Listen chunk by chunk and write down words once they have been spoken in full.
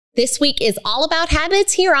This week is all about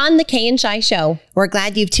habits here on The Kay and Shy Show. We're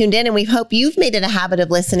glad you've tuned in and we hope you've made it a habit of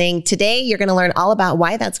listening. Today, you're going to learn all about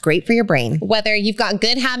why that's great for your brain. Whether you've got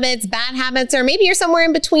good habits, bad habits, or maybe you're somewhere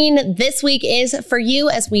in between, this week is for you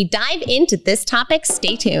as we dive into this topic.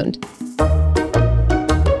 Stay tuned.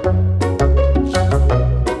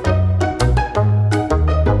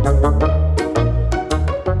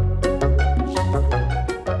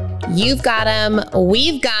 You've got them,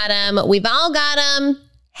 we've got them, we've all got them.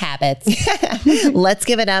 Habits. Let's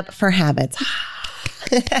give it up for habits.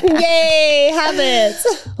 Yay,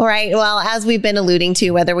 habits. All right. Well, as we've been alluding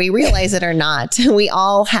to, whether we realize it or not, we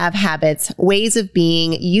all have habits, ways of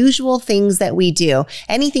being, usual things that we do.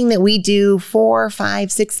 Anything that we do 4,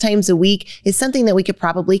 5, 6 times a week is something that we could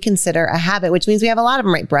probably consider a habit, which means we have a lot of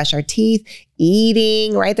them, right? Brush our teeth,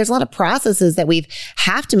 eating, right? There's a lot of processes that we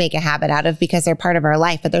have to make a habit out of because they're part of our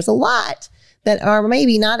life, but there's a lot that are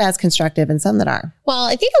maybe not as constructive and some that are. Well,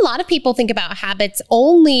 I think a lot of people think about habits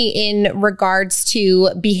only in regards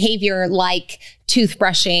to behavior like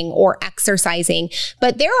toothbrushing or exercising,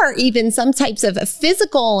 but there are even some types of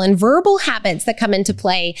physical and verbal habits that come into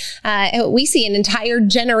play. We see an entire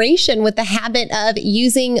generation with the habit of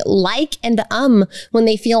using like and when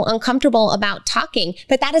they feel uncomfortable about talking,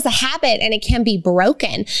 but that is a habit and it can be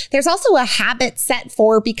broken. There's also a habit set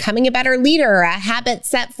for becoming a better leader, a habit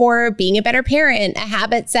set for being a better parent, a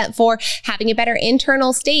habit set for having a better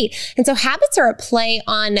internal state. And so habits are at play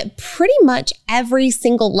on pretty much every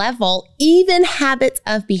single level, even habits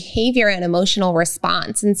of behavior and emotional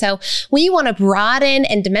response. And so we want to broaden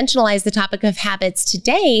and dimensionalize the topic of habits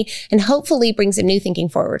today and hopefully bring some new thinking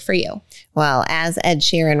forward for you. Well, as Ed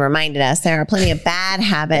Sheeran reminded us, there are plenty of bad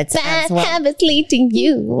habits bad as well. habits lead to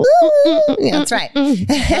you. Yeah, that's right.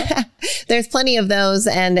 There's plenty of those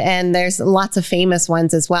and there's lots of famous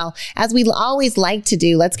ones as well. As we always like to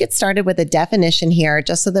do, let's get started with a definition here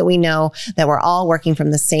just so that we know that we're all working from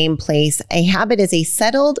the same place. A habit is a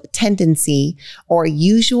settled tendency or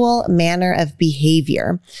usual manner of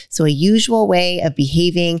behavior. So a usual way of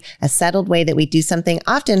behaving, a settled way that we do something.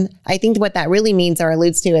 Often, I think what that really means or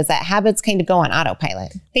alludes to is that habits kind of go on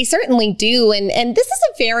autopilot. They certainly do. And this is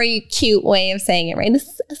a very cute way of saying it, right?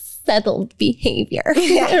 It's a settled behavior,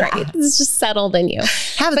 right? It's just settled in you.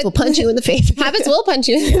 Habits will punch you in the face. Habits will punch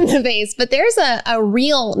you in the face, but there's a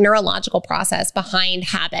real neurological process behind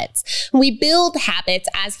habits. We build habits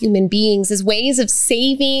as human beings as ways of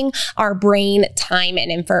saving our brain time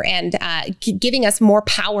and giving us more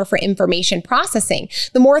power for information processing.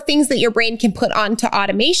 The more things that your brain can put onto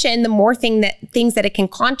automation, the more things that it can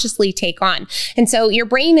consciously take on. And so your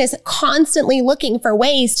brain is constantly looking for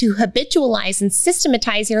ways to habitualize and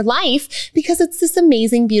systematize your life because it's this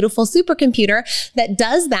amazing, beautiful supercomputer that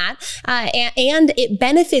does that. And it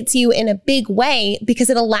benefits you in a big way because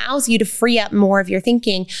it allows you to free up more of your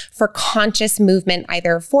thinking for conscious movement,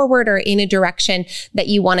 either forward or in a direction that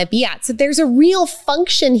you want to be at. So there's a real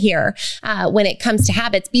function here when it comes to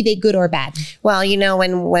habits, be they good or bad. Well, you know,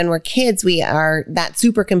 when we're kids, that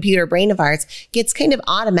supercomputer brain of ours gets kind of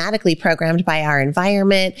automatically programmed by our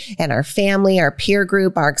environment and our family, our peer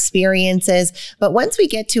group, our experiences. But once we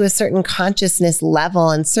get to a certain consciousness level,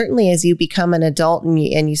 and certainly as you become an adult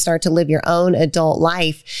and you start to live your own adult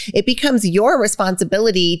life, it becomes your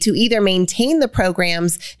responsibility to either maintain the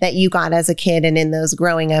programs that you got as a kid and in those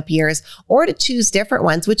growing up years, or to choose different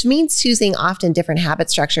ones, which means choosing often different habit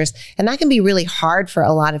structures. And that can be really hard for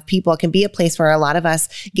a lot of people. It can be a place where a lot of us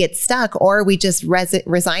get stuck, or we just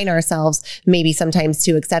resign ourselves maybe sometimes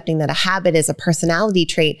to accepting that a habit is a personality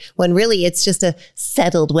trait when really it's just a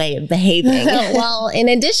settled way of behaving. Well, in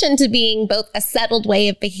addition to being both a settled way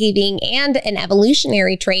of behaving and an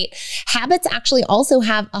evolutionary trait, habits actually also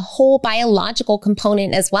have a whole biological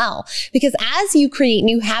component as well. Because as you create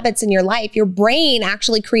new habits in your life, your brain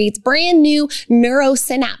actually creates brand new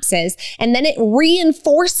neurosynapses, and then it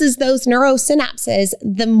reinforces those neurosynapses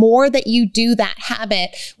the more that you do that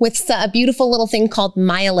habit with a beautiful little thing called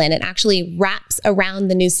myelin. It actually wraps around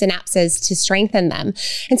the new synapses to strengthen them.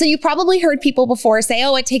 And so you probably heard people before say,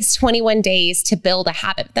 oh, it takes 21 days to build a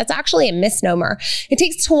habit. That's actually a misnomer. It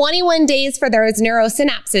takes 21 days for those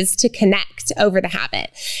neurosynapses to connect over the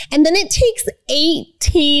habit. And then it takes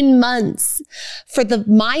 18 months for the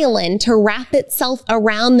myelin to wrap itself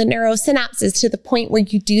around the neurosynapses to the point where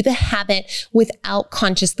you do the habit without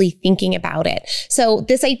consciously thinking about it. So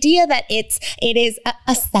this idea that it is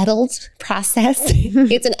a settled process,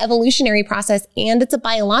 it's an evolutionary process, and it's a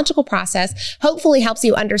biological process, hopefully helps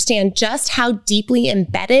you understand just how deeply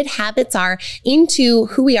embedded habits are into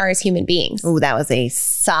who we are as human beings. Oh, that was a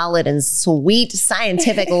solid and sweet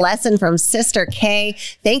scientific lesson from Sister K.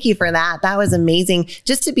 Thank you for that. That was amazing.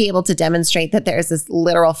 Just to be able to demonstrate that there's this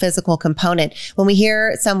literal physical component. When we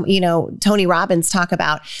hear some, Tony Robbins talk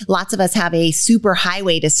about lots of us have a super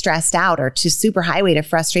highway to stressed out or to super highway to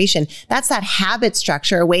frustration. That's that habit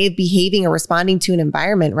structure, a way of behaving or responding to an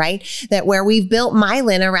environment, right? That where we've built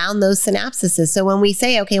myelin around those synapses. So when we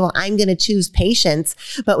say, okay, well, I'm going to choose patience,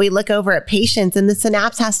 but we look over at patience and the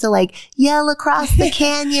synapse has to yell across the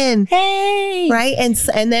canyon. Hey, right?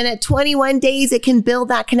 And then at 21 days, it can build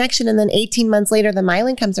that connection. And then 18 months later, the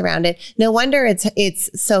myelin comes around it. No wonder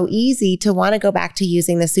it's so easy to want to go back to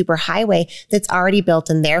using the super highway that's already built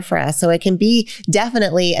in there for us. So it can be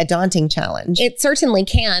definitely a daunting challenge. It certainly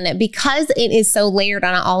can, because it is so layered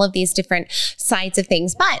on all of these different sides of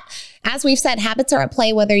things. But as we've said, habits are at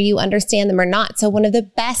play whether you understand them or not. So one of the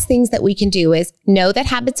best things that we can do is know that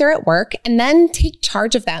habits are at work and then take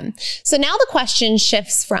charge of them. So now the question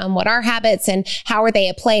shifts from what are habits and how are they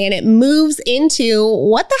at play, and it moves into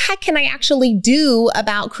what the heck can I actually do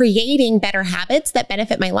about creating better habits that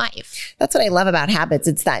benefit my life? That's what I love about habits.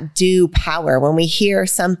 It's that do power. When we hear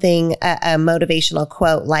something, a motivational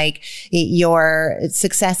quote like your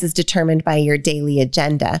success is determined by your daily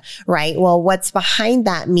agenda, right? Well, what's behind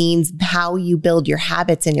that means how you build your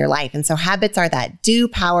habits in your life. And so habits are that do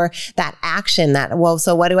power, that action,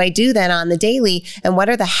 so what do I do then on the daily? And what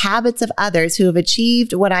are the habits of others who have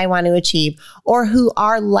achieved what I want to achieve or who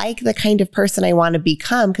are like the kind of person I want to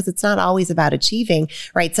become? Because it's not always about achieving,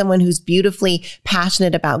 right? Someone who's beautifully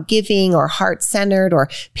passionate about giving or heart-centered or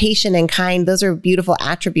patient and kind. Those are beautiful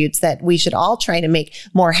attributes that we should all try to make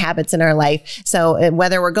more habits in our life. So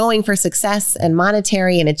whether we're going for success and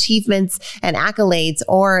monetary and achievements and accolades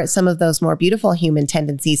or some of those more beautiful human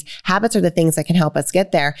tendencies, habits are the things that can help us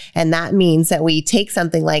get there. And that means that we take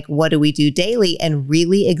something like, what do we do daily, and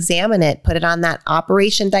really examine it, put it on that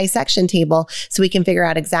operation dissection table so we can figure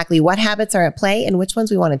out exactly what habits are at play and which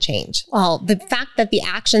ones we want to change. Well, the fact that the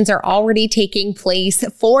actions are already taking place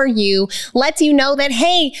for you lets you know that,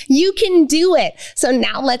 hey, you can do it. So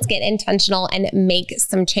now let's get intentional and make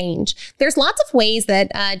some change. There's lots of ways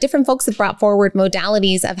that different folks have brought forward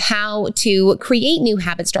modalities of how to create new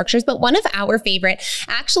habit structures. But one of our favorite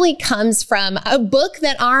actually comes from a book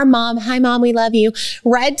that our mom, hi mom, we love you,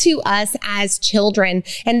 read to us as children.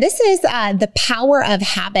 And this is The Power of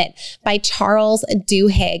Habit by Charles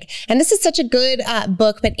Duhigg. And this is such a good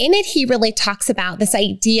book, but in it, he really talks about this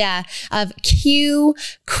idea of cue,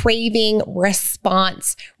 craving,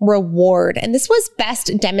 response, reward. And this was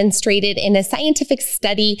best demonstrated in a scientific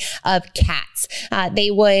study of cats.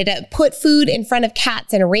 They would put food in front of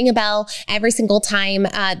cats and ring a bell every single time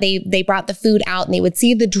they brought the food out, and they would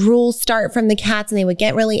see the drool start from the cats and they would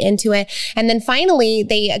get really into it. And then finally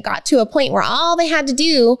they got to a point where all they had to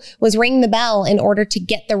do was ring the bell in order to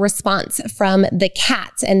get the response from the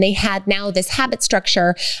cats. And they had now this habit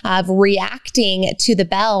structure of reacting to the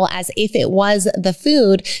bell as if it was the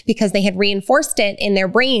food because they had reinforced it in their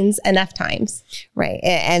brains enough times. Right.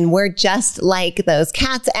 And we're just like those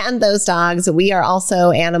cats and those dogs. We are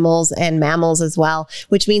also animals and mammals as well,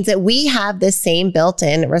 which means that we have this same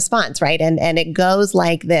built-in response, right? And it goes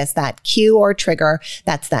like this, that cue or trigger,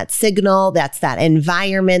 that's that signal, that's that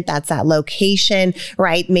environment, that's that location,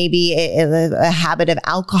 right? Maybe a habit of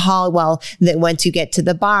alcohol. Well, that once you get to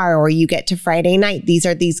the bar or you get to Friday night, these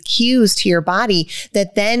are these cues to your body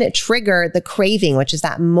that then trigger the craving, which is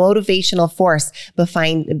that motivational force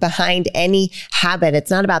behind any habit.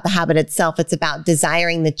 It's not about the habit itself. It's about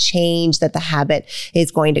desiring the change that the habit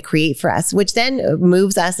is going to create for us, which then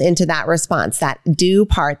moves us into that response, that do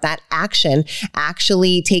part, that action,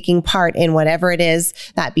 actually taking part in whatever it is,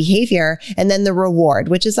 that behavior, and then the reward,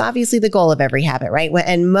 which is obviously the goal of every habit, right?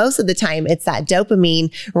 And most of the time, it's that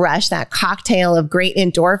dopamine rush, that cocktail of great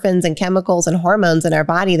endorphins and chemicals and hormones in our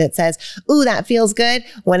body that says, ooh, that feels good.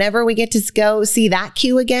 Whenever we get to go see that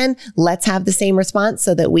cue again, let's have the same response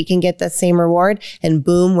so that we can get the same reward. And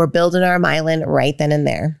boom, we're building our myelin right then and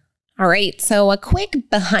there. All right. So a quick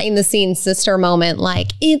behind the scenes sister moment,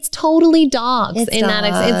 it's totally dogs.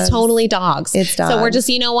 It's totally dogs. It's dogs. So we're just,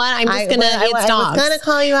 you know what? It's dogs. I was going to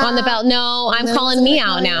call you out on the bell. No, I'm calling me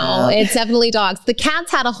out now. It's definitely dogs. The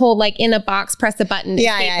cats had a whole in a box, press a button,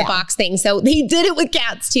 escape the box thing. So they did it with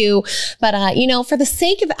cats too. But, for the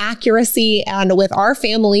sake of accuracy and with our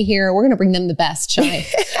family here, we're going to bring them the best, Shai.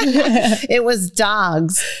 It was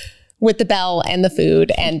dogs. With the bell and the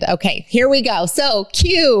food. And okay, here we go. So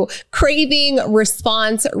cue, craving,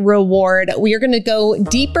 response, reward. We are going to go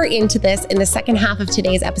deeper into this in the second half of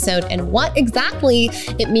today's episode and what exactly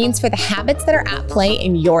it means for the habits that are at play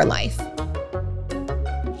in your life.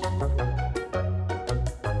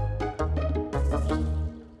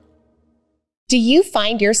 Do you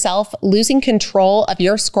find yourself losing control of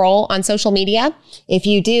your scroll on social media? If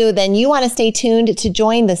you do, then you want to stay tuned to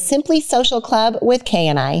join the Simply Social Club with Kay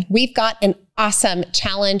and I. We've got an awesome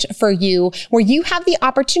challenge for you where you have the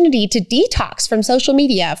opportunity to detox from social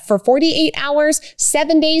media for 48 hours,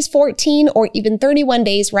 7 days, 14, or even 31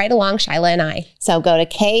 days right along Shyla and I. So go to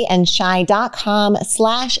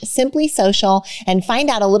kayandshy.com/simplysocial and find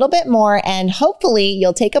out a little bit more, and hopefully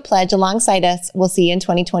you'll take a pledge alongside us. We'll see you in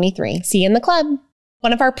 2023. See you in the club.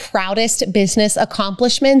 One of our proudest business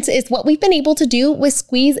accomplishments is what we've been able to do with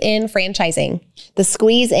Squeeze In franchising. The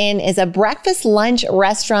Squeeze In is a breakfast lunch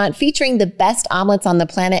restaurant featuring the best omelets on the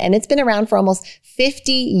planet, and it's been around for almost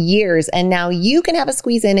 50 years. And now you can have a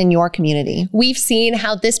Squeeze In your community. We've seen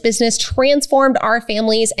how this business transformed our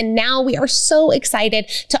families, and now we are so excited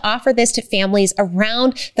to offer this to families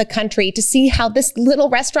around the country to see how this little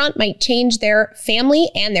restaurant might change their family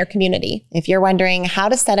and their community. If you're wondering how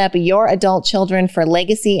to set up your adult children for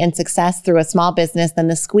legacy and success through a small business, then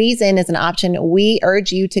the Squeeze In is an option we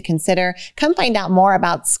urge you to consider. Come find out more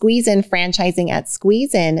about Squeeze In franchising at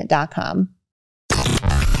squeezein.com.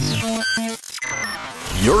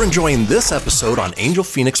 You're enjoying this episode on Angel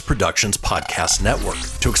Phoenix Productions Podcast Network.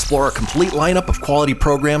 To explore a complete lineup of quality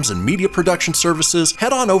programs and media production services,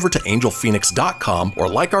 head on over to angelphoenix.com or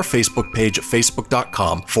like our Facebook page at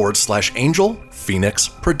facebook.com/Angel Phoenix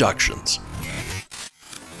Productions.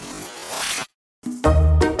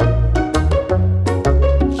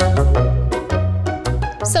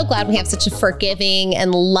 So glad we have such a forgiving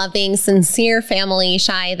and loving, sincere family,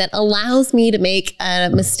 Shy, that allows me to make a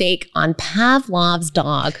mistake on Pavlov's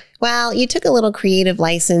dog. Well, you took a little creative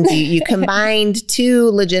license. You combined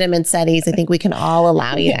two legitimate studies. I think we can all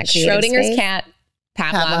allow you that creative Schrodinger's space. cat.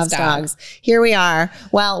 Pavlov's dogs. Here we are.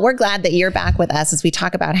 Well, we're glad that you're back with us as we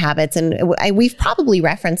talk about habits. And we've probably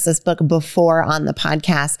referenced this book before on the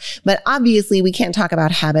podcast, but obviously we can't talk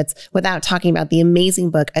about habits without talking about the amazing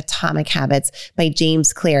book, Atomic Habits by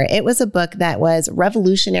James Clear. It was a book that was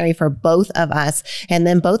revolutionary for both of us. And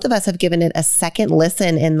then both of us have given it a second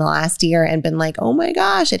listen in the last year and been like, oh my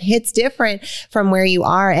gosh, it hits different from where you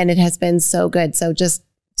are. And it has been so good. So just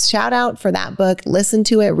shout out for that book. Listen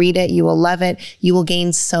to it, read it. You will love it. You will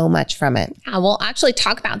gain so much from it. We'll actually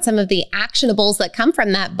talk about some of the actionables that come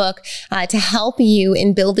from that book to help you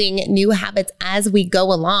in building new habits as we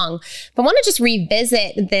go along. But I want to just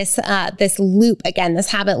revisit this loop again, this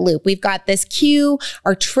habit loop. We've got this cue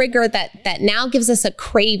or trigger that now gives us a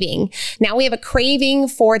craving. Now we have a craving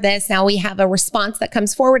for this. Now we have a response that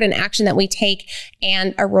comes forward, an action that we take,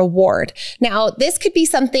 and a reward. Now this could be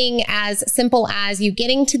something as simple as you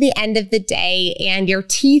getting to the end of the day and your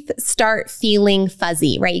teeth start feeling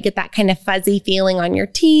fuzzy, right? You get that kind of fuzzy feeling on your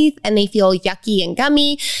teeth and they feel yucky and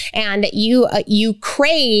gummy, and you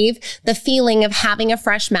crave the feeling of having a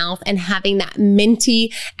fresh mouth and having that minty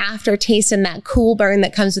aftertaste and that cool burn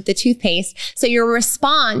that comes with the toothpaste. So your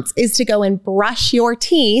response is to go and brush your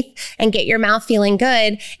teeth and get your mouth feeling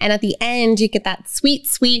good. And at the end, you get that sweet,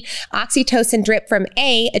 sweet oxytocin drip from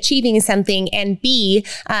A, achieving something, and B,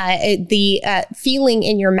 the feeling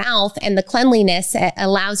in your mouth and the cleanliness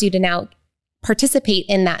allows you to now participate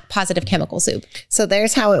in that positive chemical soup. So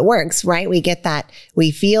there's how it works, right? We get that,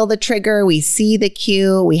 we feel the trigger, we see the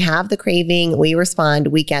cue, we have the craving, we respond,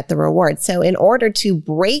 we get the reward. So in order to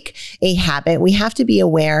break a habit, we have to be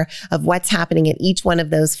aware of what's happening at each one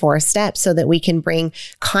of those 4 steps so that we can bring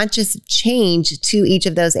conscious change to each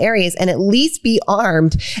of those areas and at least be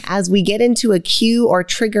armed as we get into a cue or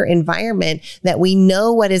trigger environment that we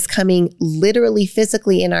know what is coming literally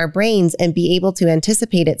physically in our brains and be able to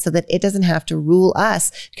anticipate it so that it doesn't have to rule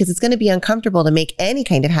us, because it's going to be uncomfortable to make any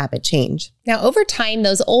kind of habit change. Now, over time,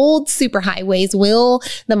 those old superhighways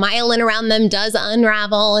the myelin around them does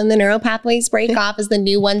unravel and the neural pathways break off as the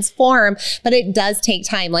new ones form, but it does take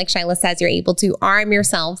time. Like Shyla says, you're able to arm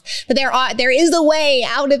yourselves, but there is a way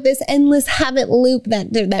out of this endless habit loop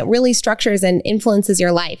that really structures and influences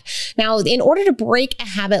your life. Now, in order to break a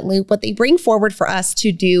habit loop, what they bring forward for us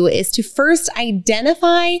to do is to first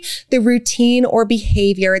identify the routine or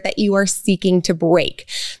behavior that you are seeking to break.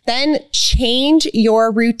 Then change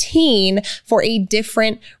your routine for a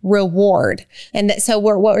different reward. And so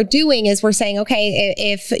what we're doing is we're saying, okay,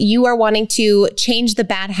 if you are wanting to change the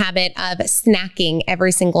bad habit of snacking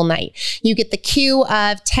every single night, you get the cue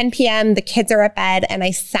of 10 p.m., the kids are at bed, and I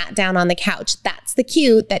sat down on the couch. That's the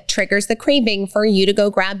cue that triggers the craving for you to go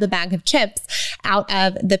grab the bag of chips out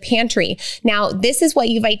of the pantry. Now, this is what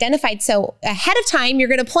you've identified. So ahead of time, you're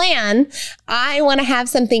going to plan, I want to have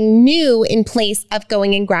something new in place of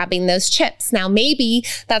going and grabbing those chips. Now, maybe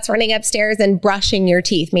that's running upstairs and brushing your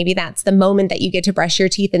teeth. Maybe that's the moment that you get to brush your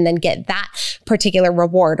teeth and then get that particular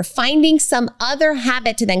reward, or finding some other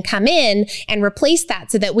habit to then come in and replace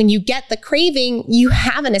that so that when you get the craving, you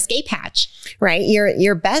have an escape hatch. Right.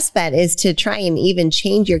 Your best bet is to try and even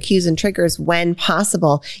change your cues and triggers when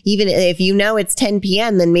possible. Even if you know it's 10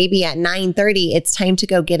 p.m., then maybe at 9:30, it's time to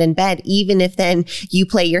go get in bed. Even if then you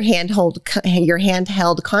play your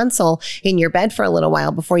handheld console in your bed for a little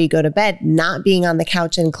while before you go to bed, not being on the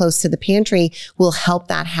couch and close to the pantry will help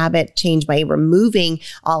that habit change by removing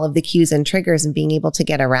all of the cues and triggers and being able to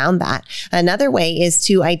get around that. Another way is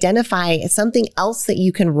to identify something else that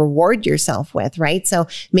you can reward yourself with, right? So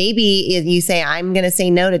maybe if you say, I'm going to say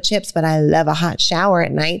no to chips, but I love a hot shower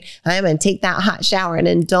at night. I'm going to take that hot shower and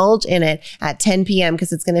indulge in it at 10 p.m.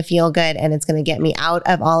 because it's going to feel good and it's going to get me out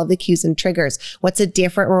of all of the cues and triggers. What's a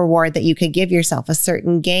different reward that you could give yourself? A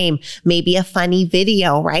certain game, maybe a funny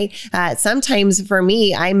video, right? Sometimes for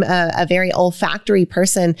me, I'm a very olfactory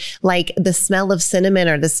person. Like the smell of cinnamon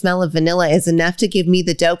or the smell of vanilla is enough to give me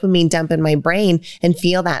the dopamine dump in my brain and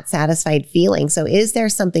feel that satisfied feeling. So is there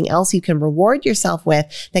something else you can reward yourself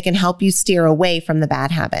with that can help you steer away from the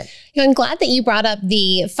bad habit? I'm glad that you brought up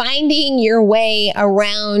the finding your way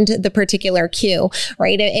around the particular cue,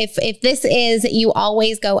 right? If this is you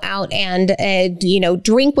always go out and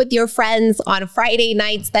drink with your friends on Friday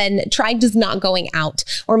nights, then try just not going out,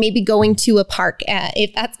 or maybe going to a park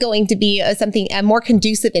if that's going to be a more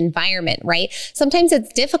conducive environment, right? Sometimes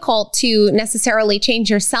it's difficult to necessarily change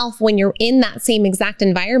yourself when you're in that same exact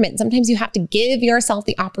environment. Sometimes you have to give yourself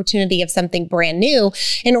the opportunity of something brand new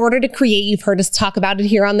in order to create. You've heard us talk about it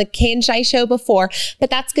here on the Kay and Shy Show before, but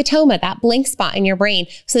that's Scotoma, that blank spot in your brain,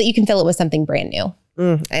 so that you can fill it with something brand new.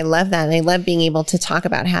 I love that. And I love being able to talk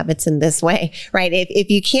about habits in this way, right? If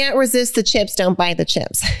you can't resist the chips, don't buy the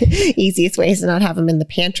chips. Easiest way is to not have them in the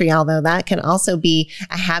pantry, although that can also be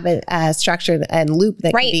a habit structure and loop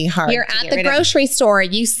that can be hard. You're at the grocery store,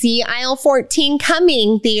 you see aisle 14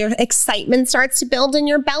 coming, the excitement starts to build in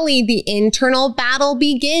your belly, the internal battle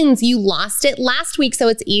begins. You lost it last week, so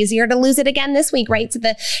it's easier to lose it again this week, right? So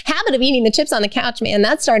the habit of eating the chips on the couch, man,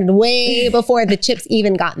 that started way before the chips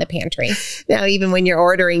even got in the pantry. Now, even when you're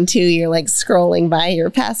ordering too, you're like scrolling by your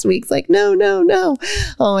past weeks, like, no.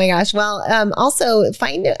 Oh my gosh. Well, also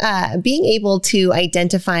being able to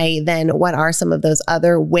identify then what are some of those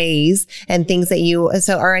other ways and things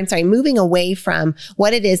that moving away from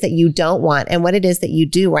what it is that you don't want and what it is that you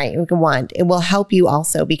do want. It will help you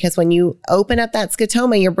also, because when you open up that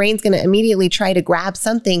Scotoma, your brain's going to immediately try to grab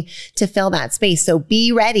something to fill that space. So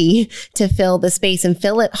be ready to fill the space and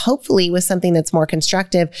fill it hopefully with something that's more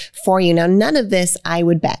constructive for you. Now, none of this, I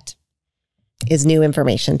would bet, is new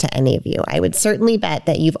information to any of you. I would certainly bet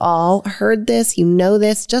that you've all heard this, you know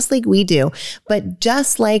this, just like we do. But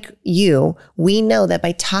just like you, we know that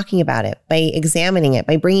by talking about it, by examining it,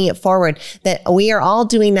 by bringing it forward, that we are all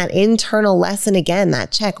doing that internal lesson again,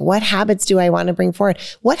 that check. What habits do I want to bring forward?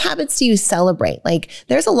 What habits do you celebrate? Like,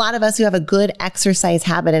 there's a lot of us who have a good exercise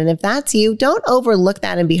habit. And if that's you, don't overlook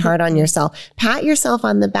that and be hard on yourself. Pat yourself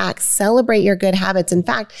on the back, celebrate your good habits. In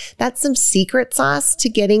fact, that's some secret sauce to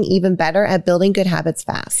getting even better at building good habits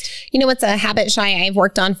fast. You know what's a habit, Shy, I've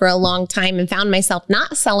worked on for a long time and found myself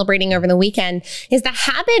not celebrating over the weekend is the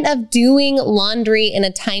habit of doing laundry in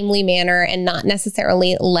a timely manner and not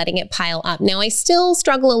necessarily letting it pile up. Now, I still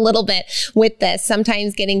struggle a little bit with this,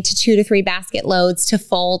 sometimes getting to 2 to 3 basket loads to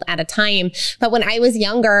fold at a time. But when I was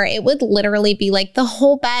younger, it would literally be like the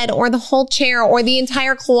whole bed or the whole chair or the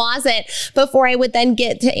entire closet before I would then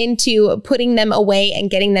get into putting them away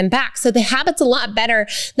and getting them back. So the habit's a lot better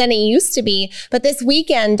than it used to be. But this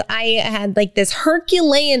weekend, I had like this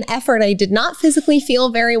Herculean effort. I did not physically feel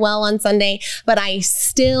very well on Sunday, but I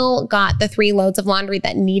still got the 3 loads of laundry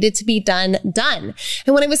that needed to be done. And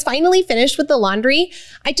when I was finally finished with the laundry,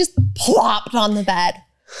 I just plopped on the bed.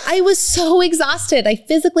 I was so exhausted. I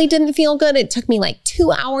physically didn't feel good. It took me like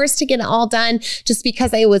 2 hours to get it all done just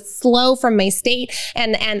because I was slow from my state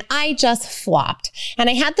and I just flopped. And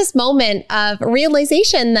I had this moment of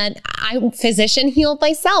realization that physician healed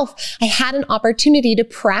thyself. I had an opportunity to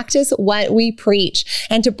practice what we preach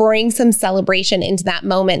and to bring some celebration into that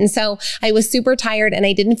moment. And so I was super tired and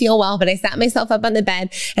I didn't feel well, but I sat myself up on the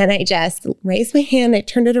bed and I just raised my hand. I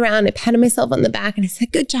turned it around. I patted myself on the back and I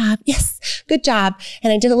said, good job. Yes, good job.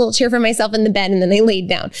 And I did a little cheer for myself in the bed and then I laid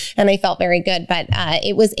down and I felt very good. But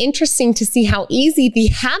it was interesting to see how easy the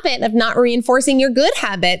habit of not reinforcing your good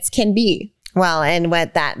habits can be. Well, and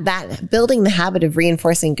what that building the habit of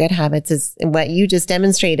reinforcing good habits is what you just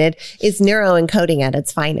demonstrated is neuroencoding at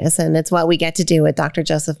its finest. And it's what we get to do with Dr.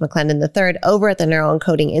 Joseph McClendon III over at the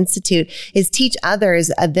Neuroencoding Institute is teach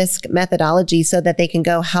others this methodology so that they can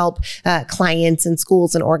go help clients and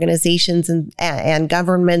schools and organizations and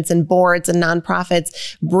governments and boards and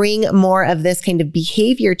nonprofits bring more of this kind of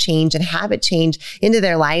behavior change and habit change into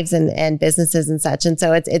their lives and businesses and such. And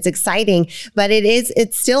so it's exciting, but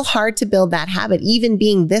it's still hard to build that habit, even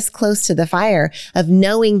being this close to the fire of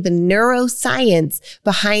knowing the neuroscience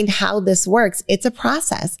behind how this works. It's a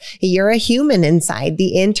process. You're a human inside.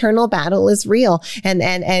 The internal battle is real. And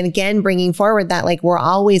again, bringing forward that like we're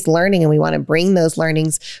always learning and we want to bring those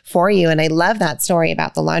learnings for you. And I love that story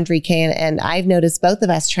about the laundry can. And I've noticed both of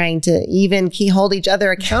us trying to even hold each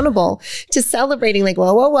other accountable to celebrating like,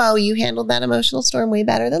 whoa, you handled that emotional storm way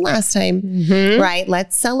better than last time, right?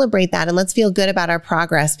 Let's celebrate that and let's feel good about our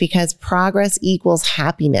progress because progress equals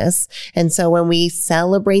happiness. And so when we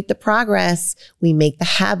celebrate the progress, we make the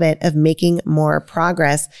habit of making more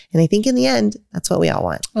progress. And I think in the end, that's what we all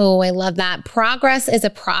want. Oh, I love that. Progress is a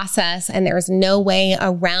process and there's no way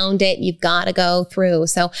around it. You've got to go through.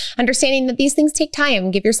 So understanding that these things take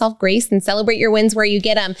time, give yourself grace and celebrate your wins where you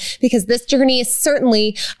get them because this journey is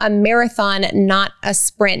certainly a marathon, not a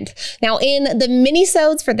sprint. Now, in the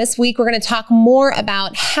mini-sodes for this week, we're going to talk more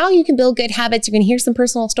about how you can build good habits. You're going to hear some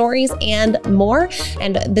personal stories and more.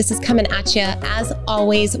 And this is coming at you, as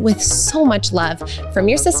always, with so much love from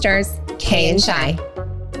your sisters, Kay and Shai.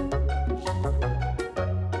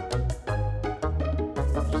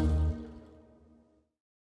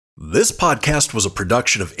 This podcast was a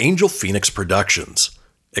production of Angel Phoenix Productions.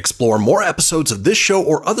 Explore more episodes of this show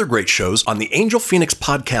or other great shows on the Angel Phoenix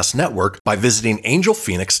Podcast Network by visiting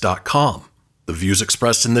angelphoenix.com. The views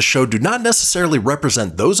expressed in this show do not necessarily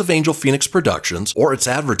represent those of Angel Phoenix Productions or its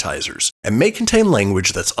advertisers and may contain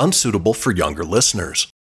language that's unsuitable for younger listeners.